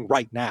occurring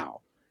right now.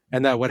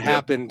 And that what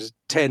happened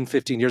 10,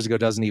 15 years ago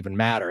doesn't even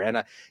matter.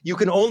 And you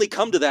can only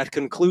come to that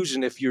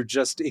conclusion if you're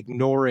just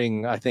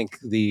ignoring, I think,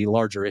 the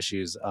larger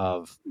issues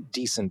of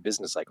decent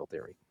business cycle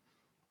theory.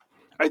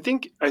 I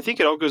think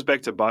it all goes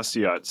back to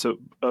Bastiat. So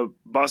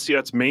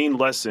Bastiat's main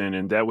lesson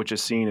in that which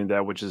is seen and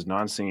that which is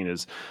non-seen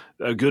is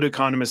a good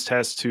economist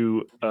has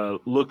to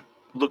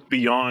look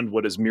beyond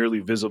what is merely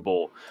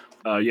visible.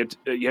 You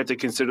have to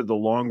consider the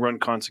long run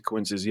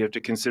consequences. You have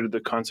to consider the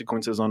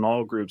consequences on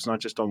all groups, not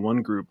just on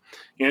one group.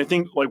 And I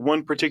think like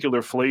one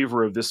particular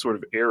flavor of this sort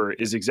of error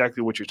is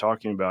exactly what you're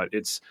talking about.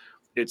 It's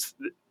it's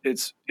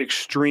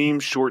extreme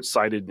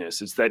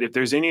short-sightedness. It's that if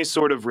there's any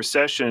sort of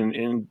recession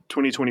in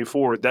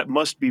 2024, that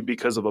must be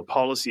because of a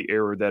policy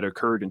error that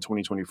occurred in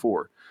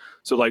 2024.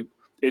 So like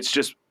it's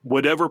just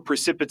whatever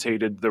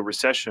precipitated the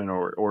recession,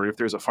 or if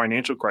there's a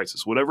financial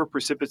crisis, whatever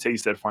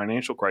precipitates that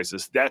financial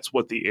crisis, that's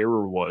what the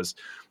error was.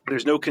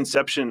 There's no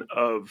conception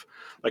of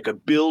like a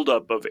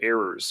buildup of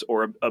errors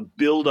or a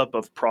buildup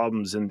of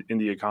problems in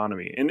the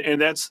economy.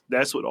 And that's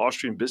what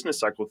Austrian business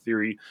cycle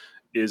theory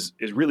is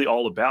really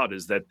all about,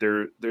 is that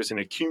there's an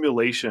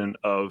accumulation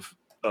of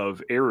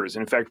errors.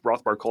 And in fact,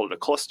 Rothbard called it a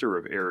cluster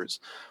of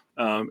errors.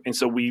 And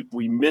so we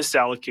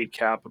misallocate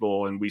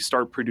capital and we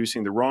start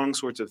producing the wrong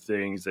sorts of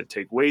things that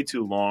take way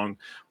too long.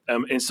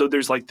 And so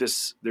there's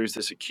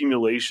this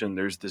accumulation,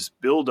 there's this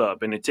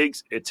buildup, and it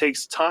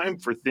takes time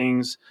for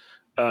things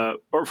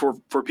or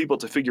for people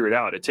to figure it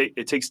out.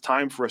 It takes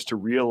time for us to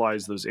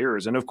realize those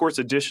errors. And of course,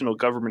 additional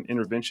government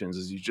interventions,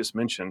 as you just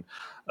mentioned,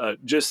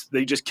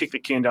 they just kick the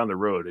can down the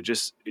road. It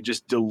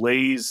just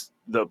delays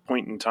the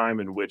point in time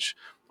in which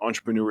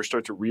entrepreneurs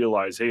start to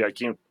realize, hey, I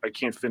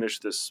can't finish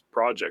this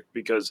project,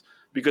 because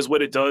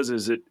what it does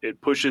is it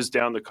pushes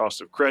down the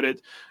cost of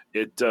credit.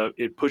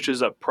 It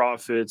pushes up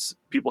profits.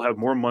 People have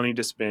more money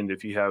to spend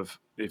if you have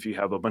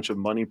a bunch of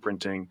money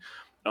printing.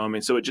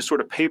 And so it just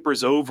sort of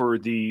papers over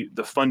the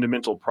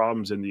fundamental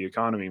problems in the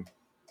economy,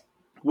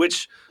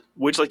 which,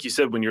 like you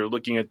said, when you're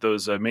looking at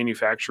those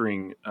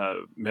manufacturing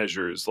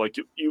measures,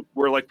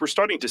 we're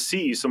starting to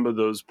see some of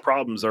those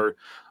problems are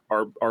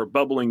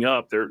bubbling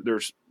up.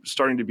 They're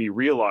starting to be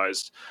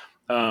realized.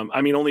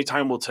 I mean, only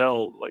time will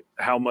tell, like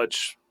how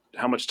much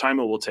time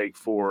it will take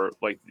for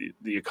like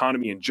the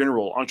economy in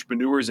general,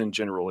 entrepreneurs in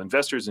general,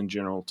 investors in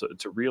general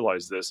to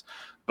realize this.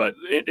 But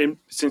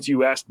since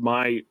you asked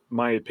my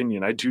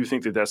opinion, I do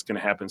think that that's going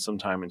to happen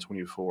sometime in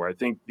 24. I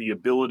think the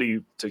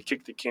ability to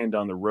kick the can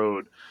down the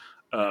road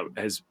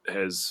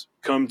has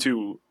come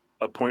to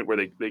a point where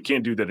they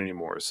can't do that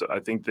anymore. So I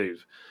think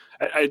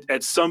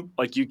at some,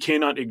 like, you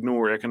cannot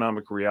ignore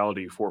economic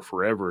reality for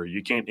forever.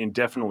 You can't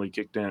indefinitely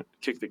kick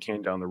the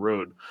can down the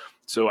road.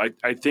 So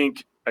I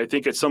think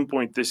at some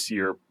point this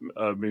year,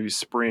 maybe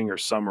spring or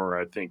summer,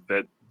 I think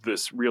that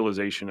this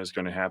realization is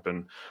going to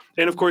happen.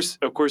 And of course,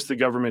 the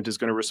government is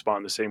going to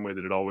respond the same way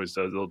that it always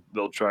does.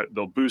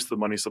 They'll boost the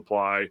money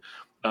supply,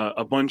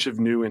 a bunch of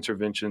new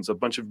interventions, a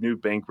bunch of new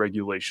bank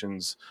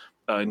regulations,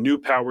 new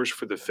powers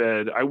for the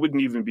Fed. I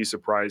wouldn't even be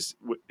surprised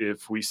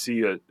if we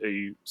see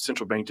a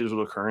central bank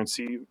digital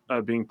currency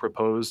being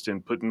proposed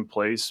and put in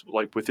place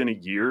like within a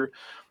year,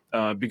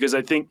 because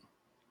I think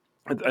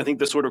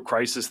the sort of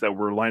crisis that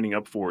we're lining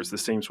up for is the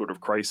same sort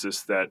of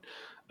crisis that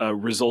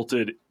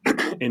resulted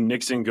in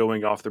Nixon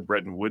going off the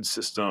Bretton Woods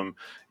system,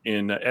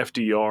 in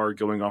FDR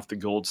going off the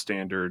gold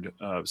standard.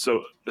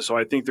 So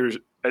I think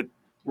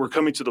we're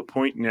coming to the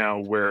point now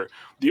where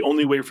the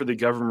only way for the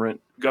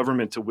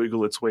government to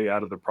wiggle its way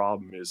out of the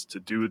problem is to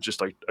do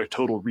just like a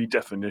total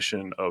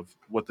redefinition of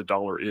what the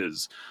dollar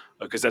is,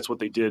 because that's what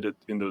they did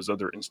in those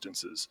other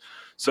instances.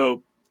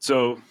 So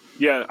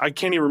yeah, I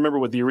can't even remember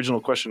what the original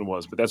question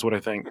was, but that's what I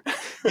think.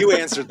 You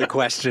answered the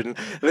question.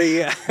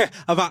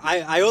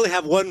 I only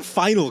have one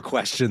final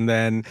question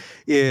then,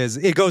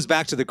 it goes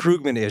back to the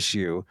Krugman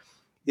issue,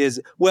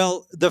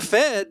 well, the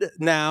Fed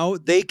now,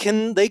 they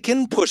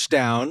can push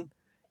down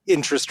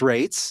interest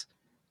rates,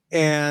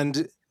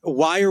 and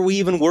why are we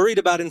even worried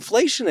about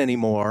inflation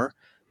anymore?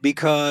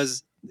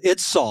 Because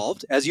it's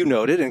solved, as you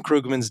noted, and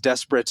Krugman's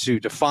desperate to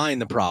define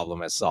the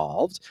problem as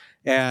solved.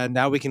 And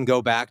now we can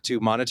go back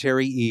to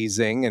monetary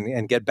easing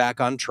and get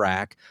back on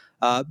track.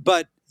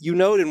 But you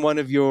note in one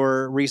of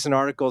your recent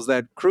articles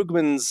that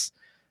Krugman's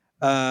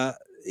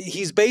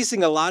he's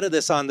basing a lot of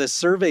this on this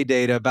survey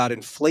data about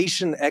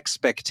inflation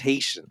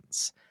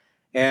expectations.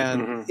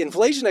 And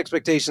inflation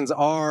expectations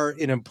are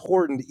an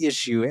important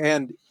issue,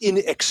 and in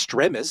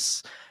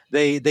extremis,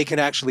 they can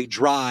actually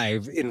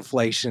drive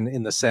inflation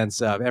in the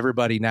sense of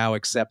everybody now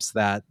accepts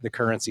that the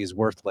currency is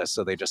worthless,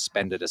 so they just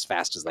spend it as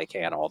fast as they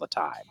can all the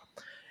time.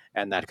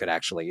 And that could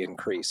actually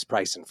increase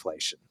price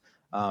inflation.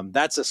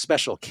 That's a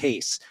special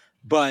case.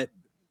 But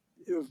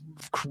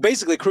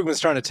basically,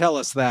 Krugman's trying to tell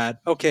us that,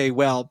 okay,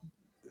 well,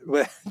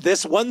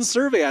 this one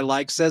survey I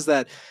like says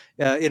that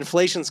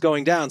inflation's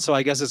going down, so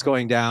I guess it's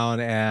going down,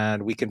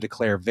 and we can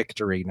declare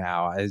victory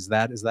now. Is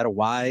that a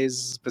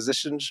wise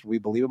position? Should we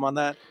believe him on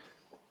that?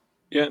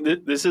 Yeah,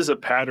 this is a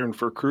pattern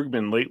for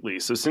Krugman lately.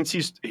 So since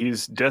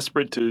he's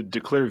desperate to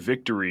declare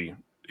victory,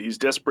 he's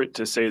desperate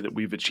to say that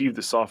we've achieved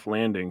the soft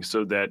landing,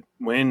 so that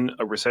when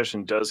a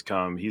recession does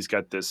come, he's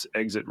got this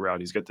exit route.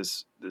 He's got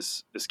this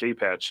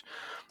escape hatch.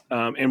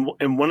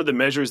 And one of the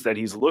measures that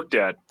he's looked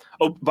at,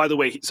 oh, by the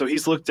way, so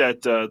he's looked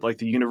at like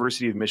the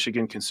University of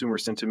Michigan Consumer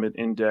Sentiment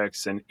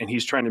Index, and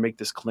he's trying to make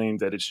this claim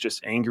that it's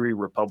just angry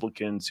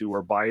Republicans who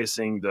are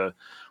biasing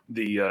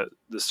the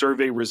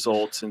survey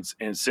results.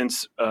 And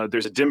since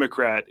there's a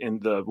Democrat in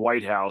the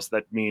White House,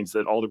 that means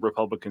that all the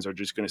Republicans are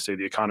just going to say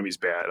the economy's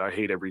bad. I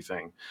hate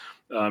everything.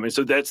 And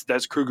so that's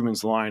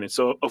Krugman's line. And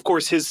so, of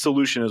course, his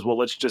solution is, well,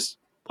 let's just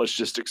let's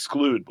just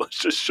exclude, let's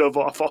just shove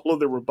off all of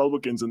the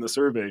Republicans in the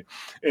survey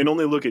and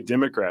only look at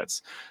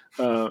Democrats.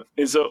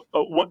 And so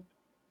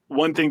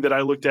one thing that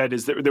I looked at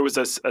is there was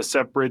a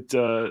separate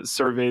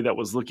survey that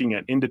was looking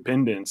at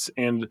independents,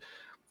 and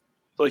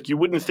like you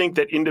wouldn't think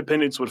that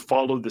independents would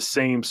follow the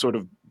same sort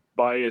of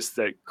bias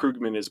that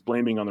Krugman is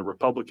blaming on the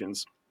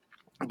Republicans,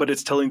 but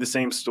it's telling the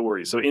same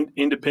story. So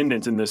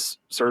independents in this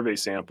survey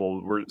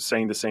sample were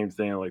saying the same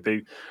thing. Like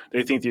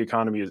they think the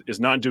economy is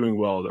not doing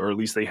well, or at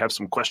least they have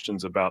some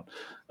questions about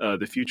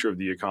the future of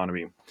the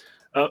economy.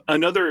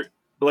 Another,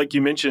 like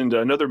you mentioned,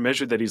 another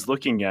measure that he's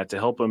looking at to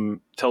help him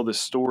tell this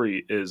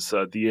story is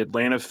the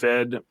Atlanta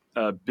Fed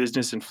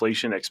Business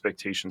Inflation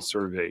Expectation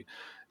Survey.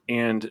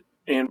 And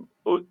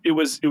it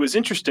was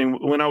interesting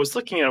when I was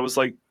looking at it. I was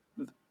like,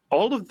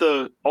 all of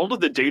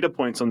the data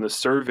points on the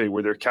survey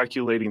where they're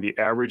calculating the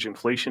average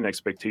inflation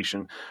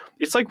expectation,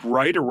 it's like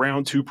right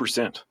around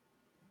 2%.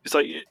 It's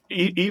like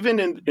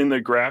even in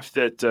the graph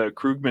that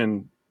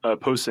Krugman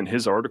posts in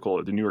his article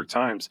at the New York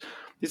Times,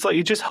 it's like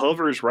it just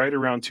hovers right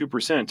around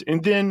 2%.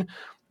 And then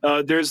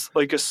there's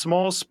like a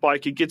small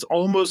spike. It gets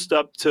almost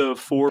up to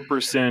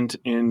 4%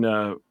 in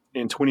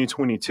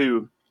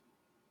 2022.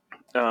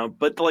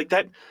 But like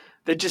that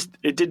just,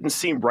 it didn't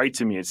seem right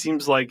to me. It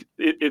seems like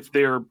if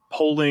they're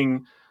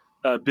polling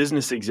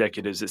business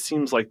executives, it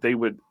seems like they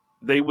would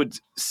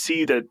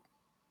see that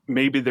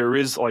maybe there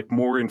is like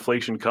more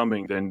inflation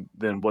coming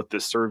than what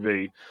this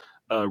survey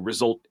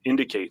result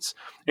indicates.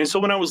 And so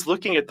when I was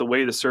looking at the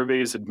way the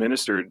survey is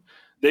administered,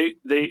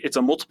 it's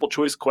a multiple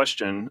choice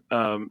question,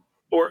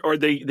 or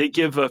they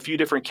give a few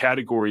different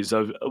categories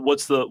of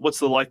what's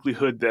the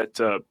likelihood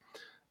that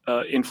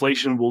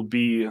inflation will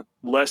be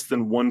less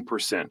than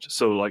 1%.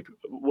 So like,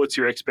 what's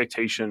your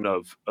expectation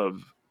of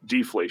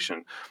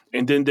deflation?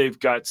 And then they've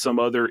got some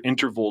other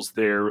intervals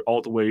there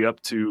all the way up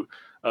to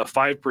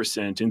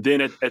 5%. And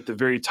then at the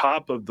very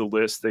top of the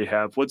list, they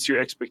have, what's your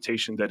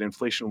expectation that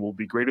inflation will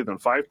be greater than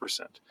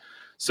 5%?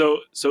 So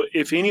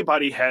if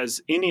anybody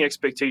has any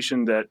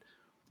expectation that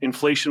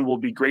inflation will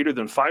be greater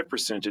than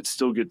 5%, it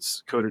still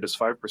gets coded as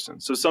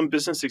 5%. So some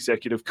business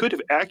executive could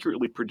have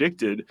accurately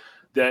predicted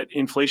that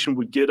inflation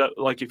would get up,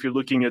 like if you're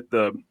looking at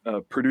the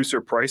producer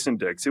price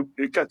index,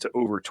 it got to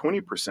over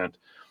 20%.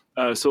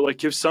 So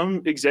like if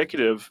some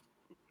executive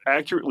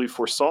accurately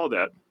foresaw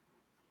that,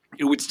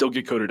 it would still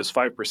get coded as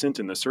 5%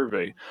 in the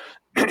survey.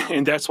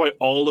 And that's why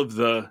all of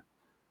the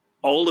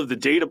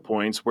data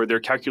points where they're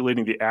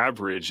calculating the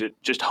average,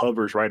 it just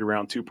hovers right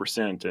around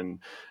 2%, and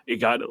it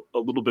got a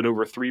little bit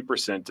over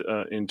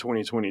 3% in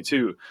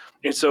 2022.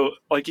 And so,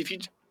 like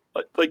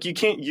you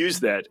can't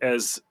use that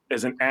as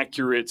an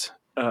accurate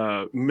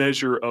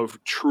measure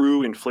of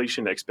true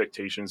inflation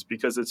expectations,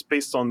 because it's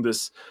based on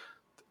this,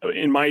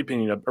 in my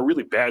opinion, a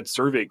really bad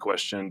survey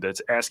question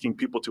that's asking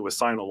people to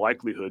assign a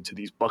likelihood to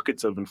these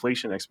buckets of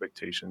inflation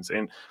expectations.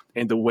 And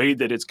the way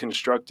that it's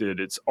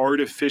constructed, it's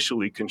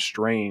artificially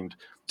constrained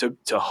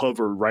to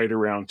hover right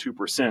around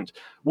 2%,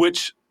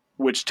 which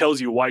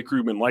tells you why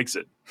Krugman likes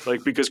it.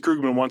 Like, because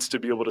Krugman wants to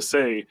be able to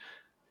say,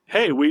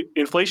 hey,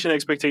 inflation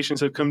expectations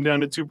have come down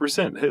to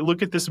 2%. Hey,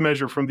 look at this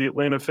measure from the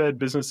Atlanta Fed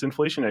Business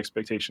Inflation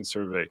Expectation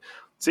Survey.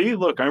 See,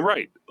 look, I'm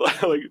right.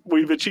 Like,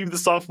 we've achieved the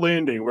soft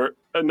landing, where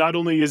not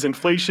only is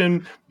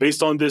inflation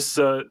based on this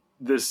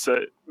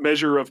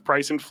measure of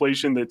price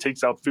inflation that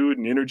takes out food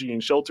and energy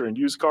and shelter and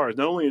used cars,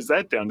 not only is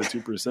that down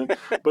to 2%,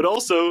 but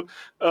also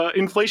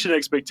inflation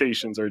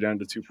expectations are down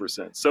to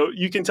 2%. So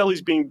you can tell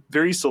he's being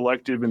very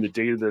selective in the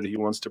data that he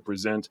wants to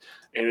present,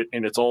 and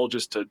it's all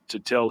just to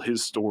tell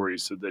his story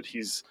so that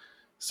he's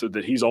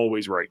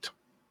always right.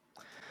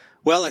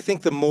 Well, I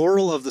think the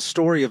moral of the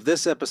story of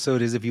this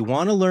episode is, if you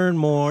want to learn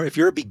more, if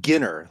you're a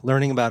beginner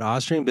learning about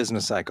Austrian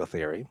business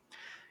psychotheory,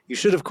 you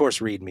should, of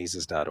course, read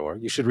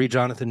Mises.org. You should read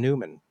Jonathan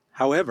Newman.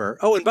 However,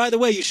 and by the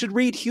way, you should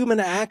read Human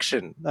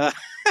Action.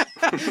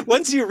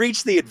 Once you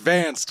reach the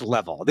advanced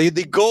level, the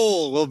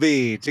goal will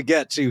be to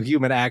get to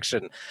Human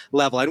Action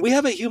level. And we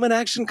have a Human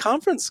Action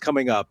conference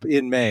coming up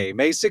in May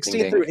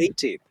 16th through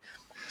 18th.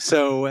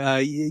 So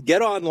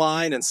get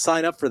online and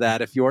sign up for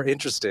that if you're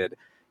interested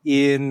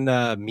in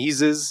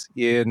Mises,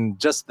 in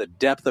just the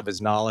depth of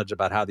his knowledge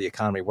about how the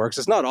economy works.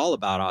 It's not all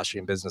about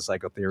Austrian business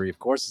psychotheory, of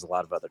course. There's a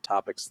lot of other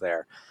topics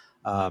there.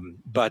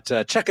 But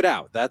check it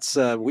out. That's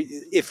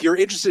if you're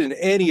interested in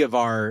any of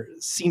our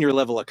senior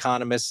level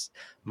economists,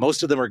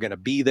 most of them are going to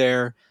be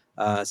there.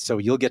 So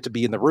you'll get to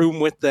be in the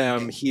room with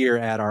them here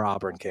at our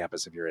Auburn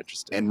campus if you're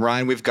interested. And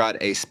Ryan, we've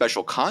got a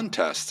special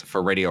contest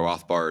for Radio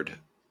Rothbard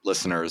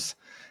listeners.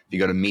 If you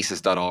go to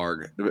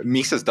Mises.org/RR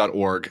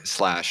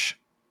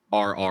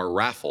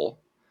raffle,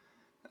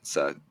 it's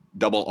a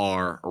double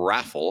R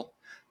raffle.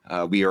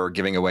 We are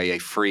giving away a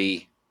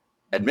free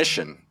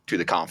admission to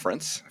the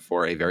conference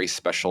for a very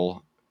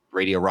special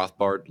Radio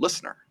Rothbard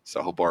listener. So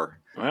I hope our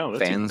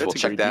fans will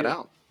check that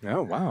out.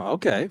 Oh, wow.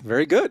 Okay.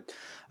 Very good.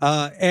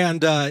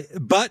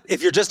 But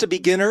if you're just a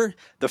beginner,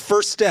 the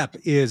first step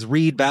is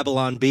read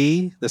Babylon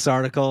Bee, this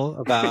article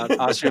about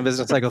Austrian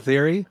business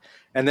psychotheory.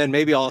 And then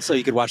maybe also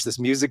you could watch this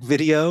music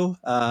video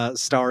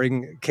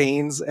starring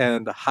Keynes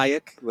and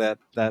Hayek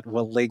that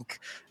will link.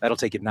 That'll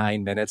take you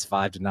 9 minutes,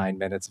 5 to 9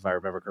 minutes, if I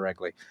remember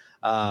correctly.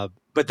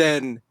 But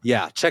then,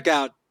 yeah, check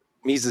out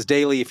Mises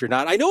Daily if you're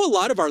not. I know a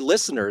lot of our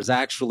listeners,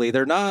 actually,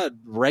 they're not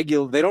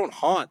regular. They don't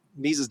haunt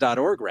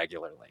Mises.org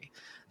regularly.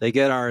 They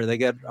get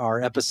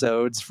our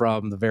episodes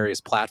from the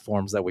various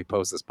platforms that we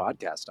post this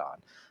podcast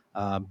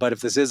on. But if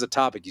this is a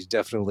topic, you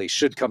definitely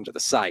should come to the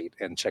site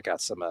and check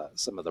out some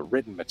of the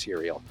written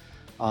material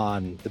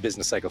on the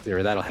business cycle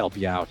theory. That'll help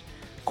you out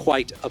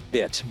quite a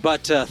bit.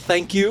 But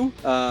thank you,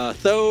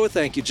 Tho.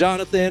 Thank you,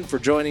 Jonathan, for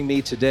joining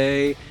me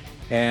today.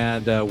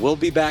 And we'll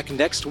be back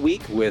next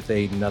week with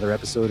another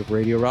episode of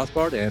Radio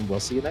Rothbard, and we'll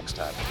see you next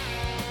time.